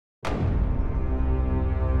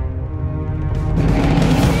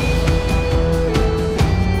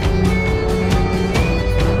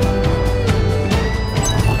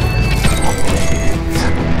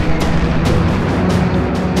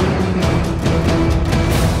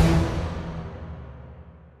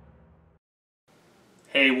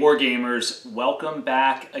Hey Wargamers, welcome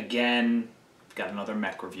back again. We've got another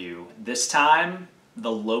mech review. This time,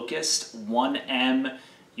 the Locust 1M.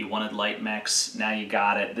 You wanted light mechs, now you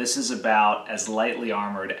got it. This is about as lightly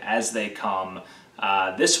armored as they come.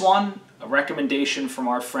 This one, a recommendation from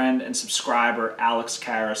our friend and subscriber, Alex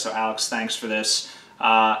Cara. So Alex, thanks for this.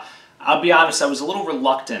 I'll be honest, I was a little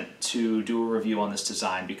reluctant to do a review on this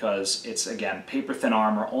design because it's, again, paper thin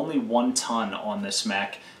armor, only 1 ton on this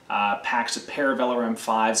mech. Packs a pair of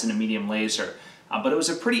LRM-5s and a medium laser. But it was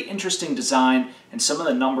a pretty interesting design, and some of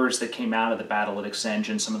the numbers that came out of the Battlytics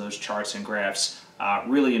engine, some of those charts and graphs,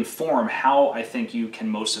 really inform how I think you can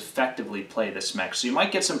most effectively play this mech. So you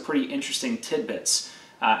might get some pretty interesting tidbits.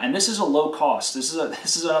 And this is a low cost. This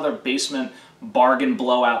is another basement bargain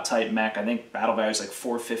blowout type mech. I think battle value is like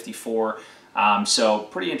 $454. So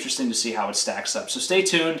pretty interesting to see how it stacks up. So stay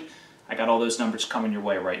tuned. I got all those numbers coming your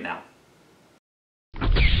way right now.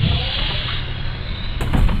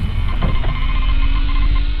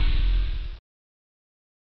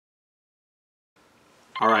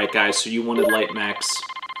 Alright guys, so you wanted light mechs,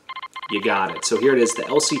 you got it. So here it is, the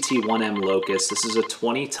LCT-1M Locust. This is a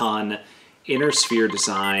 20-ton inner sphere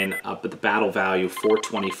design up at the battle value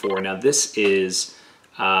 424. Now this is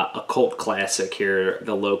a cult classic here.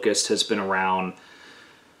 The Locust has been around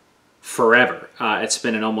forever. It's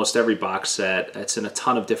been in almost every box set. It's in a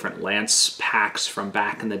ton of different Lance packs from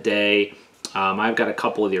back in the day. I've got a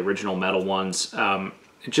couple of the original metal ones.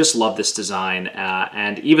 Just love this design,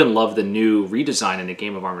 and even love the new redesign in the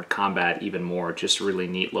Game of Armored Combat even more. Just really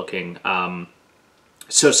neat looking.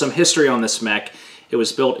 So some history on this mech. It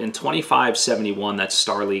was built in 2571, that's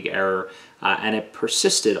Star League era, and it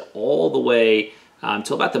persisted all the way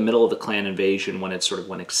until about the middle of the Clan invasion when it sort of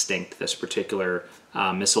went extinct, this particular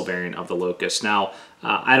missile variant of the Locust. Now,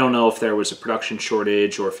 I don't know if there was a production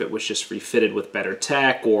shortage or if it was just refitted with better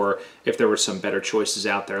tech or if there were some better choices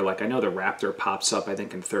out there. Like I know the Raptor pops up, I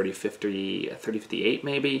think in 3058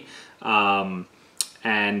 maybe. And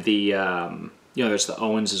the, you know, there's the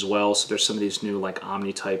Owens as well. So there's some of these new like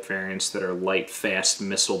Omni-type variants that are light, fast,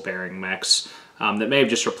 missile-bearing mechs that may have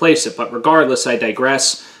just replaced it. But regardless, I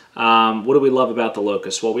digress. What do we love about the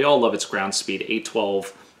Locust? Well, we all love its ground speed,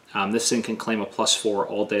 812. This thing can claim a +4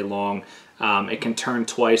 all day long. It can turn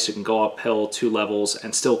twice, it can go uphill 2 levels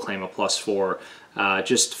and still claim a +4.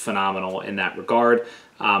 Just phenomenal in that regard.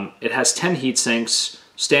 It has 10 heat sinks,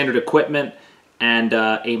 standard equipment, and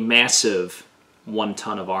a massive 1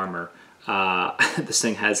 ton of armor. This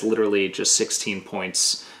thing has literally just 16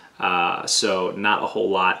 points, so not a whole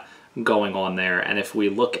lot going on there. And if we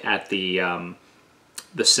look at the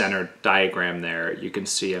center diagram there, you can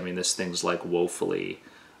see, I mean, this thing's like woefully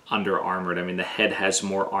under-armored. I mean, the head has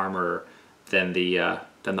more armor than the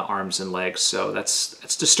arms and legs, so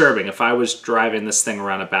that's disturbing. If I was driving this thing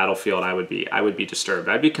around a battlefield, I would be disturbed.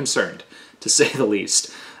 I'd be concerned, to say the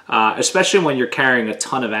least. Especially when you're carrying a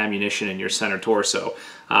ton of ammunition in your center torso.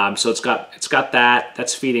 So it's got that.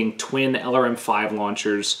 That's feeding twin LRM-5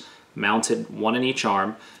 launchers, mounted 1 in each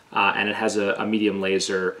arm, and it has a medium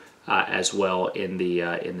laser as well in the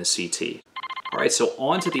CT. All right, so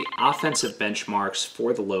on to the offensive benchmarks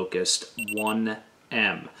for the Locust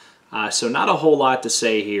 1M. So not a whole lot to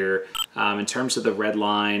say here. In terms of the red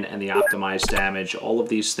line and the optimized damage, all of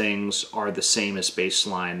these things are the same as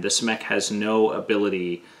baseline. This mech has no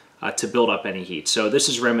ability to build up any heat. So this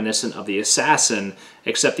is reminiscent of the Assassin,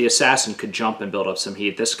 except the Assassin could jump and build up some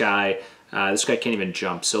heat. This guy can't even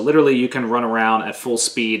jump. So literally you can run around at full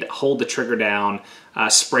speed, hold the trigger down,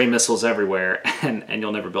 spray missiles everywhere, and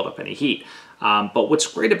you'll never build up any heat. But what's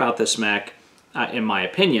great about this mech, in my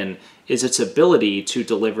opinion, is its ability to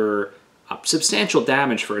deliver substantial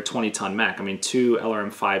damage for a 20-ton mech. I mean, 2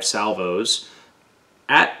 LRM-5 salvos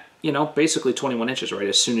at, you know, basically 21 inches, right?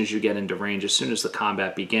 As soon as you get into range, as soon as the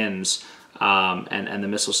combat begins and the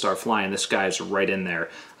missiles start flying, this guy's right in there.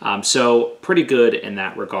 So pretty good in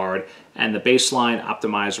that regard. And the baseline,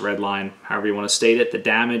 optimized red line, however you want to state it, the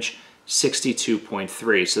damage,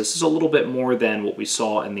 62.3. So this is a little bit more than what we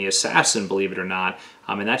saw in the Assassin, believe it or not.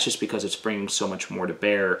 And that's just because it's bringing so much more to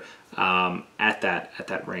bear at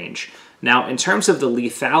that range. Now, in terms of the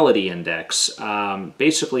lethality index,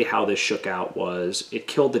 basically how this shook out was it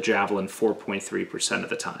killed the Javelin 4.3% of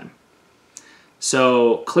the time.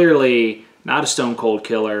 So clearly not a stone cold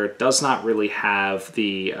killer, does not really have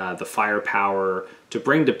the firepower to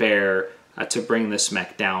bring to bear to bring this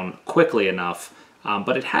mech down quickly enough.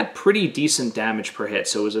 But it had pretty decent damage per hit.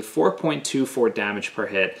 So it was at 4.24 damage per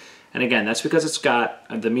hit. And again, that's because it's got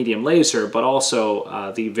the medium laser, but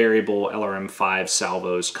also the variable LRM-5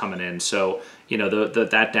 salvos coming in. So, you know,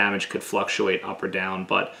 that damage could fluctuate up or down,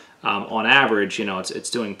 but on average, you know, it's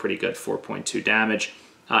doing pretty good, 4.2 damage.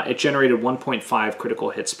 It generated 1.5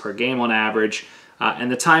 critical hits per game on average, and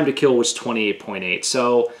the time to kill was 28.8,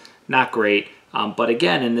 so not great. But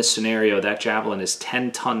again, in this scenario, that Javelin is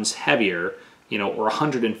 10 tons heavier, you know, or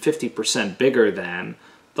 150% bigger than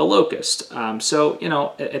the Locust. So, you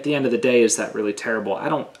know, at the end of the day, is that really terrible? I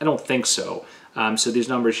don't think so. So these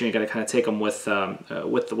numbers, you got to kind of take them with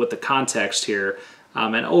the context here.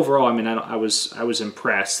 And overall, I mean, I was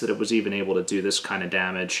impressed that it was even able to do this kind of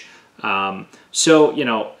damage. So, you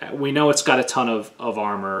know, we know it's got a ton of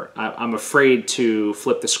armor. I'm afraid to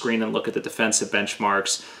flip the screen and look at the defensive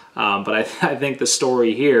benchmarks. But I think the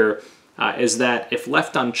story here is that if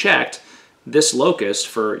left unchecked, this Locust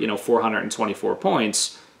for, you know, 424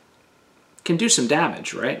 points can do some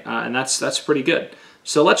damage, right? And that's pretty good.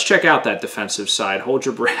 So let's check out that defensive side. Hold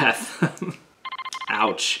your breath.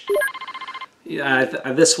 Ouch. Yeah,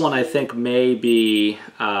 this one I think may be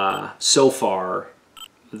so far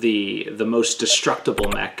the most destructible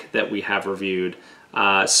mech that we have reviewed.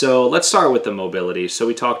 So let's start with the mobility. So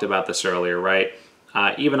we talked about this earlier, right?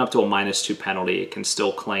 Even up to a -2 penalty, it can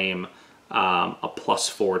still claim a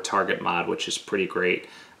 +4 target mod, which is pretty great.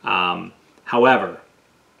 However,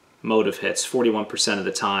 motive hits, 41% of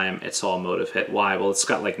the time, it's all motive hit. Why? Well, it's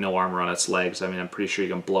got like no armor on its legs. I mean, I'm pretty sure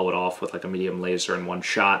you can blow it off with like a medium laser in one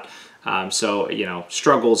shot. So, you know,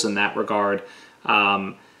 struggles in that regard.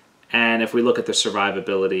 And if we look at the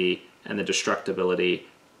survivability and the destructibility,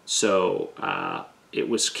 so it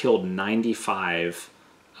was killed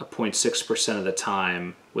 95.6% of the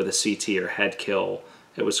time with a CT or head kill.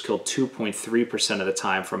 It was killed 2.3% of the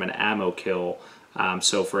time from an ammo kill.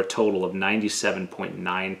 So for a total of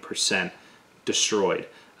 97.9% destroyed.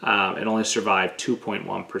 It only survived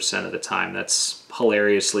 2.1% of the time. That's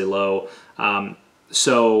hilariously low.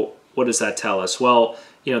 So what does that tell us? Well,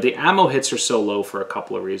 you know, the ammo hits are so low for a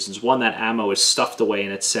couple of reasons. One, that ammo is stuffed away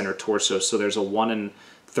in its center torso, so there's a 1 in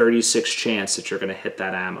 36 chance that you're going to hit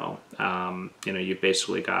that ammo. You know, you've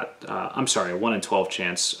basically got, I'm sorry, a 1 in 12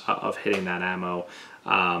 chance of hitting that ammo.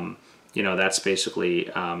 You know, that's basically,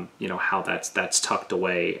 you know, how that's tucked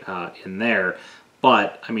away in there.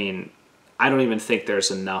 But, I mean, I don't even think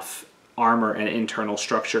there's enough armor and internal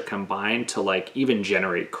structure combined to, like, even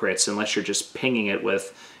generate crits unless you're just pinging it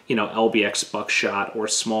with, you know, LBX buckshot or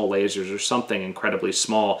small lasers or something incredibly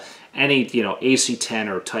small. Any, you know, AC-10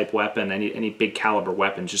 or type weapon, any big caliber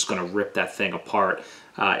weapon is just going to rip that thing apart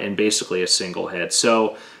in basically a single hit.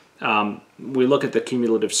 So we look at the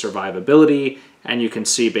cumulative survivability, and you can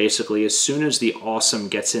see basically as soon as the Awesome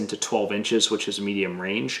gets into 12 inches, which is medium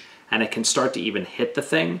range, and it can start to even hit the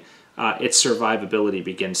thing, its survivability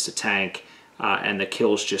begins to tank, and the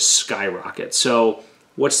kills just skyrocket. So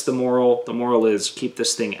what's the moral? The moral is keep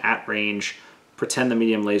this thing at range, pretend the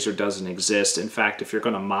medium laser doesn't exist. In fact, if you're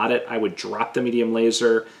going to mod it, I would drop the medium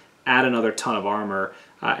laser, add another ton of armor,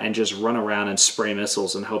 and just run around and spray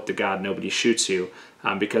missiles and hope to God nobody shoots you,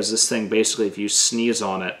 because this thing basically, if you sneeze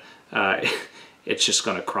on it, it's just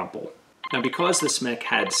going to crumple. Now, because this mech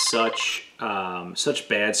had such bad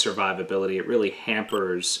survivability, it really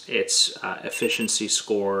hampers its efficiency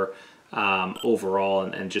score overall,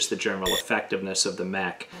 and just the general effectiveness of the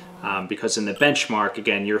mech. Because in the benchmark,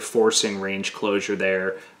 again, you're forcing range closure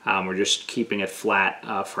there. We're just keeping it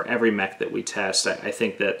flat for every mech that we test. I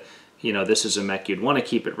think that, you know, this is a mech you'd want to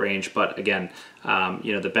keep at range, but again,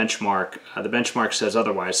 you know, the benchmark says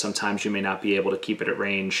otherwise. Sometimes you may not be able to keep it at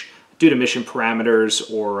range due to mission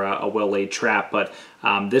parameters or a well-laid trap, but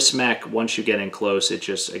this mech, once you get in close, it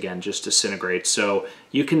just, again, just disintegrates. So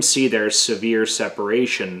you can see there's severe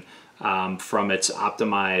separation from its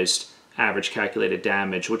optimized average calculated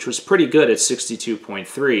damage, which was pretty good at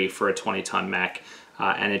 62.3 for a 20-ton mech,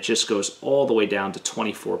 and it just goes all the way down to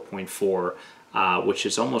 24.4, which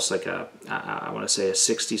is almost like I want to say a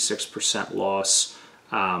 66% loss,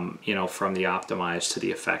 you know, from the optimized to the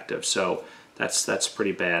effective. So that's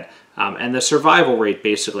pretty bad. And the survival rate,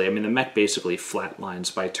 basically, I mean, the mech basically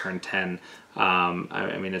flatlines by turn 10.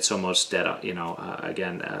 I mean, it's almost dead, you know,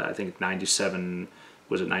 again, I think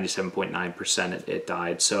 97.9% it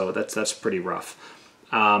died. So that's pretty rough.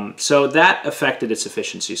 So that affected its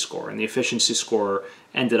efficiency score, and the efficiency score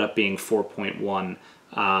ended up being 4.1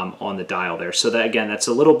 on the dial there. So that, again, that's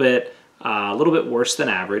a little bit worse than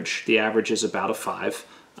average. The average is about a 5.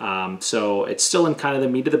 So it's still in kind of the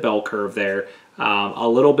meat of the bell curve there. A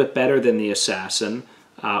little bit better than the Assassin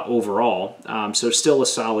overall. So still a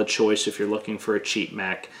solid choice if you're looking for a cheap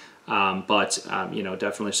mech. But you know,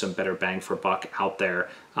 definitely some better bang for buck out there.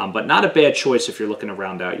 But not a bad choice if you're looking to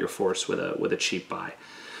round out your force with a cheap buy.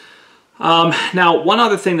 Now, one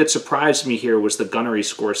other thing that surprised me here was the gunnery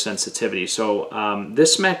score sensitivity. So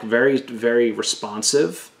this mech, very, very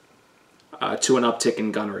responsive. to an uptick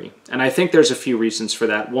in gunnery. And I think there's a few reasons for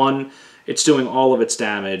that. One, it's doing all of its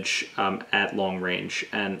damage at long range,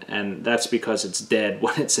 and that's because it's dead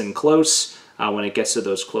when it's in close, when it gets to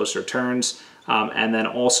those closer turns, and then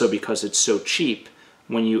also because it's so cheap.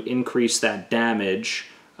 When you increase that damage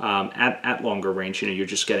at longer range, you're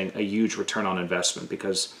just getting a huge return on investment,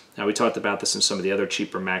 because now we talked about this in some of the other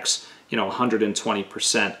cheaper mechs.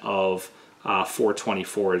 120% of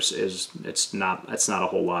 424s it's not a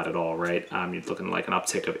whole lot at all, right? You're looking like an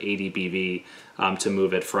uptick of 80 BV to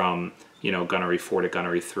move it from gunnery 4 to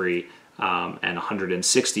gunnery 3, and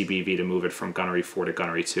 160 BV to move it from gunnery 4 to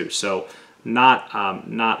gunnery 2. So not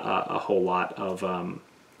a whole lot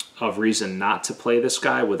of reason not to play this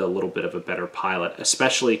guy with a little bit of a better pilot,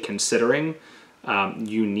 especially considering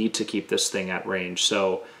you need to keep this thing at range.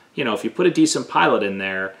 So if you put a decent pilot in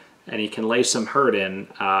there and you can lay some hurt in,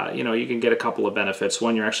 you can get a couple of benefits.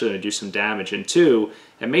 One, you're actually going to do some damage, and two,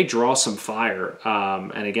 it may draw some fire.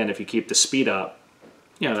 And again, if you keep the speed up,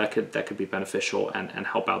 that could be beneficial and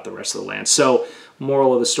help out the rest of the land. So,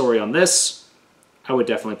 moral of the story on this, I would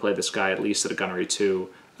definitely play this guy at least at a gunnery 2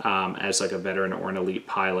 as like a veteran or an elite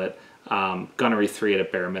pilot. Gunnery 3 at a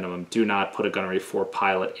bare minimum. Do not put a gunnery 4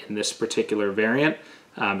 pilot in this particular variant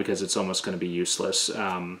because it's almost going to be useless.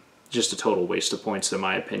 Just a total waste of points in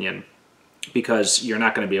my opinion, because you're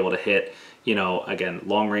not going to be able to hit, again,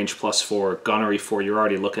 long range +4, gunnery 4, you're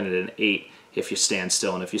already looking at an 8 if you stand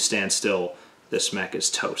still, and if you stand still, this mech is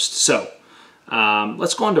toast. So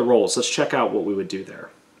let's go on to rolls. Let's check out what we would do there.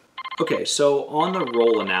 Okay, so on the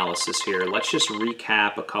roll analysis here, let's just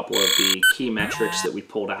recap a couple of the key metrics that we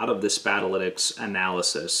pulled out of this Battlytics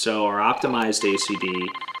analysis. So our optimized ACD,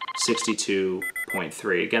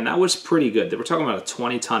 62.3. Again, that was pretty good. We're talking about a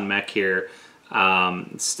 20-ton mech here.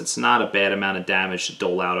 It's not a bad amount of damage to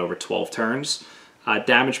dole out over 12 turns.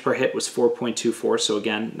 Damage per hit was 4.24, so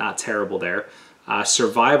again, not terrible there.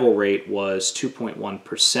 Survival rate was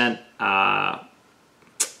 2.1%.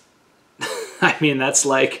 I mean, that's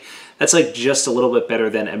like just a little bit better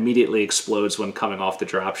than immediately explodes when coming off the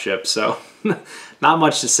dropship, so not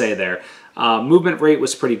much to say there. Movement rate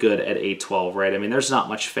was pretty good at 812, right? I mean, there's not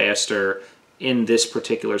much faster in this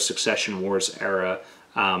particular Succession Wars era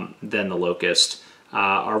than the Locust.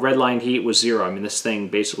 Our red line heat was 0. I mean, this thing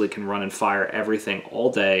basically can run and fire everything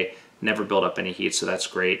all day, never build up any heat, so that's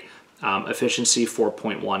great. Efficiency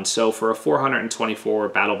 4.1. So for a 424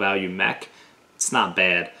 battle value mech, it's not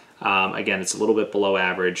bad. Again, it's a little bit below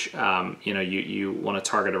average. You want to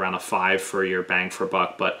target around a 5 for your bang for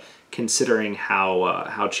buck, but considering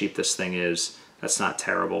how cheap this thing is, that's not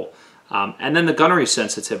terrible. And then the gunnery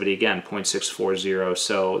sensitivity, again, 0.640,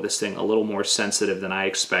 so this thing a little more sensitive than I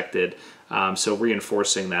expected. So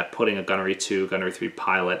reinforcing that, putting a gunnery 2, gunnery 3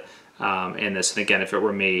 pilot in this, and again, if it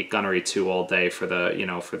were me, gunnery 2 all day for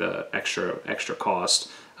the extra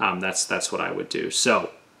cost. That's what I would do.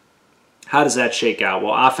 So how does that shake out?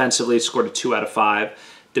 Well, offensively, scored a 2 out of 5.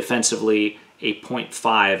 Defensively, a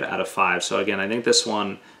 0.5 out of 5. So again, I think this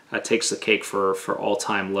one takes the cake for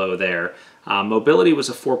all-time low there. Mobility was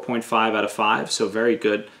a 4.5 out of 5, so very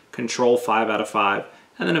good. Control, 5 out of 5.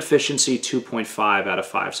 And then efficiency, 2.5 out of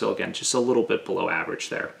 5. So again, just a little bit below average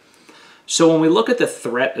there. So when we look at the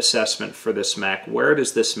threat assessment for this mech, where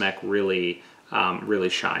does this mech really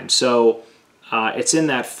shine? So it's in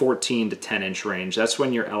that 14 to 10 inch range. That's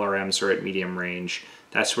when your LRMs are at medium range.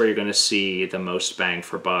 That's where you're going to see the most bang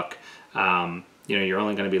for buck. You're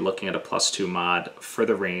only going to be looking at a +2 mod for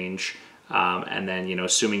the range, and then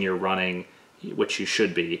assuming you're running, which you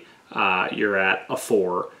should be, you're at a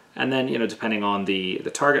 4. And then depending on the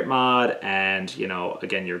target mod and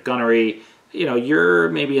again your gunnery, you're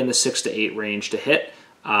maybe in the 6 to 8 range to hit.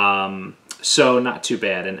 So not too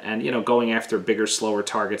bad, and going after bigger, slower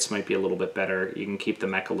targets might be a little bit better. You can keep the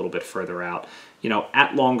mech a little bit further out.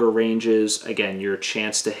 At longer ranges, again, your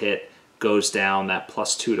chance to hit goes down. That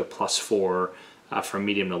 +2 to +4 from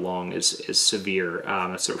medium to long is severe.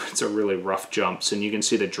 It's a really rough jump. So you can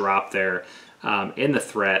see the drop there in the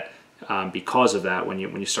threat because of that when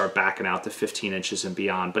you start backing out to 15 inches and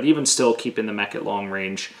beyond. But even still, keeping the mech at long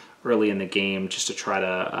range early in the game just to try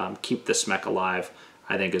to keep this mech alive,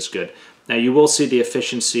 I think is good. Now you will see the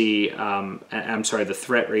efficiency, the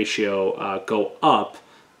threat ratio go up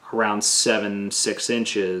around 7-6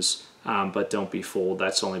 inches, but don't be fooled.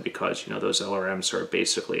 That's only because those LRMs are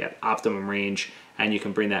basically at optimum range, and you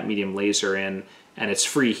can bring that medium laser in, and it's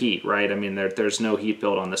free heat, right? I mean, there's no heat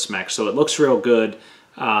build on this mech, so it looks real good.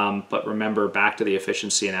 But remember back to the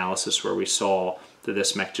efficiency analysis where we saw that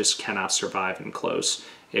this mech just cannot survive in close.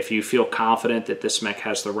 If you feel confident that this mech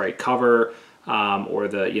has the right cover, or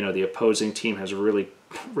the opposing team has really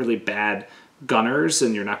bad gunners,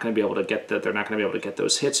 and you're not going to be able to get they're not going to be able to get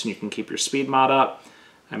those hits, and you can keep your speed mod up,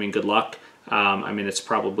 I mean, good luck. I mean, it's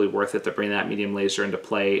probably worth it to bring that medium laser into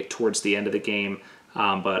play towards the end of the game.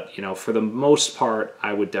 But, you know, for the most part,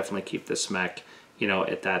 I would definitely keep this mech, you know,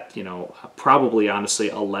 at that, you know, probably honestly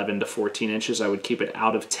 11 to 14 inches. I would keep it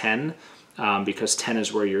out of 10 because 10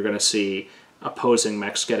 is where you're going to see opposing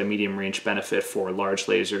mechs get a medium range benefit for large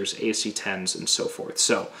lasers, AC-10s, and so forth.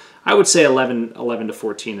 So I would say 11 to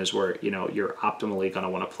 14 is where, you know, you're optimally going to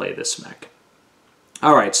want to play this mech.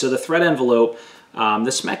 All right, so the threat envelope.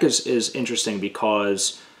 This mech is interesting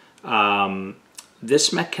because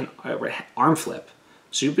this mech can arm flip.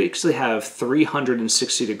 So you basically have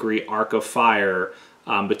 360-degree arc of fire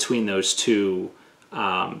between those two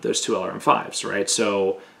LRM5s, right?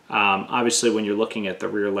 So obviously when you're looking at the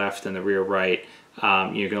rear left and the rear right,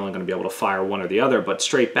 you're only going to be able to fire one or the other, but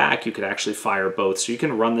straight back you could actually fire both. So you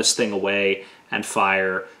can run this thing away and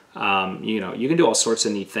fire. You know, you can do all sorts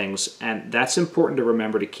of neat things, and that's important to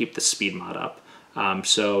remember to keep the speed mod up.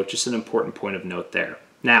 So just an important point of note there.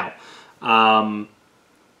 Now, and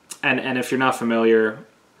if you're not familiar,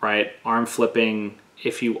 right, arm flipping,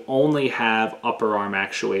 if you only have upper arm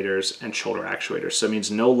actuators and shoulder actuators, so it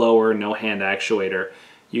means no lower, no hand actuator,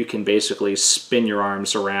 you can basically spin your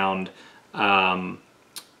arms around and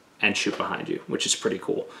shoot behind you, which is pretty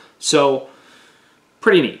cool. So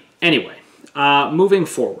pretty neat. Anyway, moving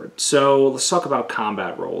forward, so let's talk about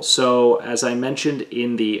combat roles. So as I mentioned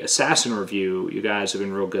in the Assassin review, you guys have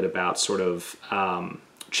been real good about sort of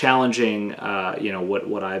challenging, you know,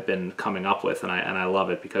 what I've been coming up with, and I love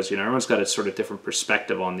it because, you know, everyone's got a sort of different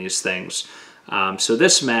perspective on these things. So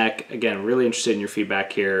this mech, again, really interested in your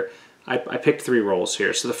feedback here. I picked 3 roles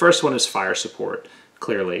here. So the first one is fire support.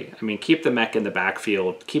 Clearly, I mean, keep the mech in the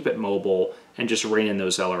backfield, keep it mobile, and just rein in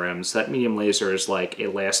those LRMs. That medium laser is like a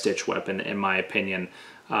last-ditch weapon, in my opinion.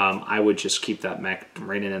 I would just keep that mech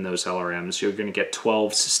reining in those LRMs. You're going to get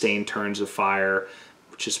 12 sustained turns of fire,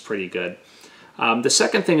 which is pretty good. The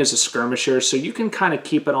second thing is a skirmisher, so you can kind of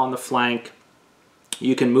keep it on the flank.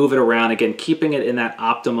 You can move it around, again, keeping it in that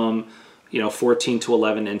optimum, you know, 14 to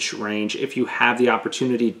 11 inch range. If you have the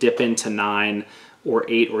opportunity, dip into 9 or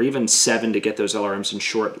 8 or even 7 to get those LRMs in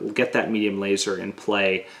short, get that medium laser in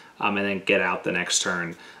play, and then get out the next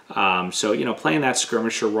turn. So, you know, playing that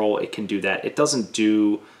skirmisher role, it can do that. It doesn't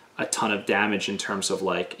do a ton of damage in terms of,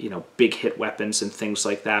 like, you know, big hit weapons and things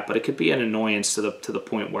like that, but it could be an annoyance to the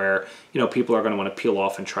point where, you know, people are going to want to peel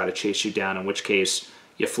off and try to chase you down, in which case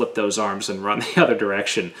you flip those arms and run the other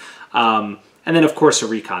direction. And then, of course, a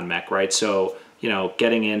recon mech, right? So, you know,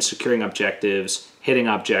 getting in, securing objectives, hitting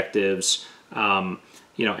objectives,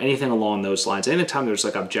 you know, anything along those lines. Anytime there's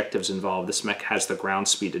like objectives involved, this mech has the ground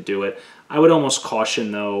speed to do it. I would almost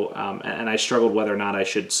caution though, and I struggled whether or not I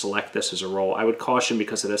should select this as a role. I would caution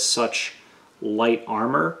because it has such light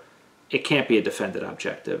armor, it can't be a defended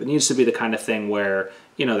objective. It needs to be the kind of thing where,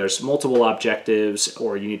 you know, there's multiple objectives,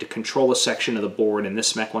 or you need to control a section of the board, and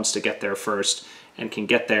this mech wants to get there first and can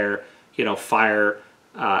get there, you know, fire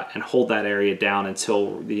and hold that area down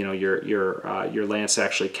until, you know, your lance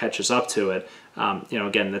actually catches up to it. You know,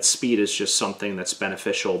 again, that speed is just something that's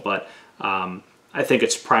beneficial, but I think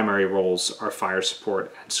its primary roles are fire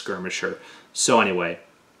support and skirmisher. So anyway,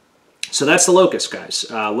 so that's the Locust, guys.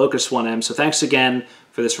 Locust 1M. So thanks again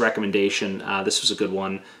for this recommendation. This was a good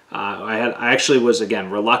one. I actually was,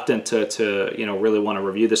 again, reluctant to you know, really want to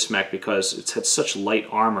review this mech because it's had such light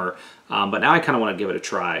armor. But now I kind of want to give it a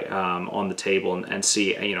try on the table and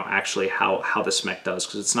see, you know, actually how this mech does,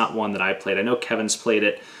 because it's not one that I played. I know Kevin's played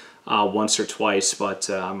it once or twice, but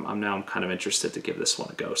I'm kind of interested to give this one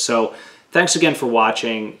a go. So thanks again for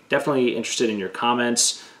watching. Definitely interested in your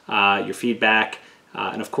comments, your feedback,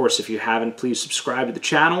 and of course, if you haven't, please subscribe to the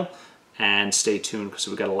channel and stay tuned because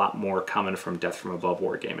we've got a lot more coming from Death from Above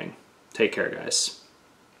Wargaming. Take care, guys.